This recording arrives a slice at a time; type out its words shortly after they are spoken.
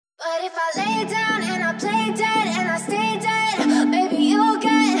But if I lay down and I play dead and I stay dead, maybe you'll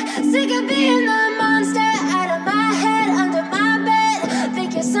get sick of being the monster out of my head, under my bed.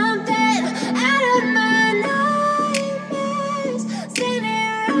 Think you're something out of my nightmares,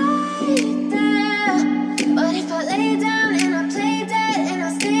 standing right there. But if I lay down and I play dead and I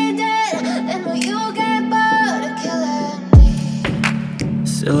stay dead, then will you get bored of killing me?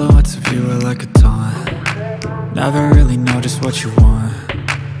 Silhouettes of you are like a taunt. Never really know just what you want.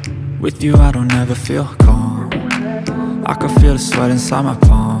 With you I don't ever feel calm. I can feel the sweat inside my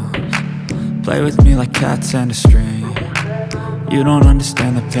palms. Play with me like cats and a string. You don't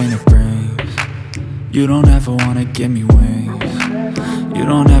understand the pain it brings. You don't ever wanna give me wings. You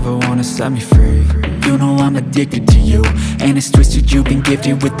don't ever wanna set me free. You know I'm addicted to you, and it's twisted, you've been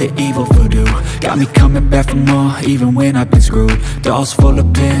gifted with the evil voodoo. Got me coming back for more, even when I've been screwed. Dolls full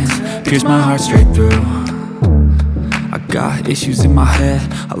of pins, pierce my heart straight through. I got issues in my head,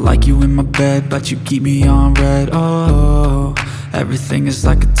 I like you in my bed, but you keep me on red. Oh, everything is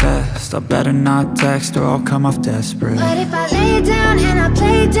like a test. I better not text or I'll come off desperate. But if I lay down and I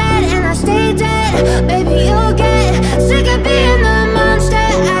play dead and I stay dead, baby you'll get sick of being the monster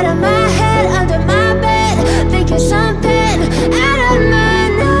out of my head, under my bed. Think you're something out of my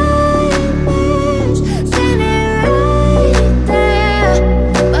nightmares, standing right there.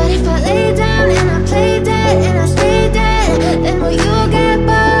 But if I lay down and I play dead and I stay dead, then will you get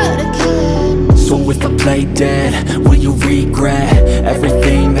bored of killing me? So if I play dead, will you regret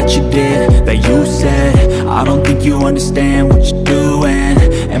everything that you did, that you said? I don't think you understand what you're doing,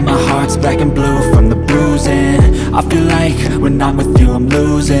 and my heart's black and blue from the bruising. I feel like when I'm with you I'm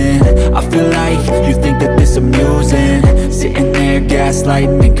losing. I feel like you think that this amusing, sitting there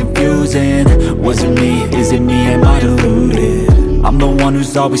gaslighting and confusing. Was it me? Is it me? Am I deluded? I'm the one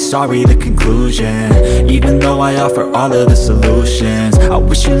who's always sorry, the conclusion, even though I offer all of the solutions. I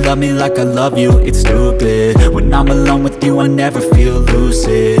wish you loved me like I love you, it's stupid. When I'm alone with you I never feel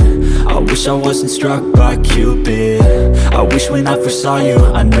lucid. I wish I wasn't struck by Cupid. I wish when I first saw you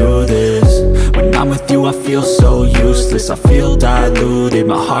I knew this. When I'm with you I feel so useless, I feel diluted,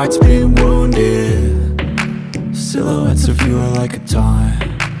 my heart's been wounded. Silhouettes of you are like a taunt.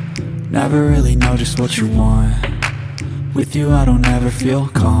 Never really know just what you want. With you I don't ever feel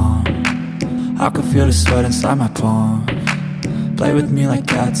calm. I can feel the sweat inside my palms. Play with me like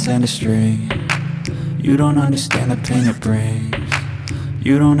cats and a string. You don't understand the pain it brings.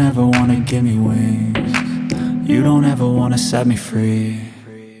 You don't ever wanna give me wings. You don't ever wanna set me free.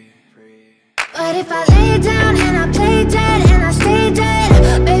 But if I lay down and I play dead and I stay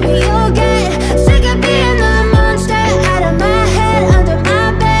dead, baby you'll get sick of being the monster out of my head, under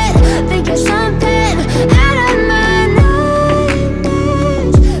my bed. Think you're something out of my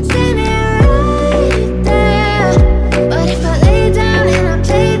nightmares, standing right there. But if I lay down and I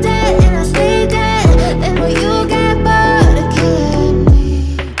play dead and I stay dead, then will you get bored of killing me?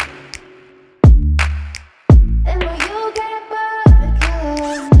 Then will you get bored of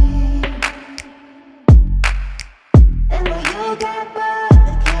killing me? Then will you get bored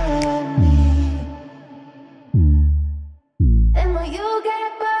of killing me? Then will you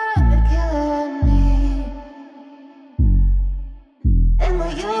get bored of killing me? Then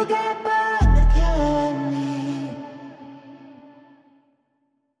will you get bored?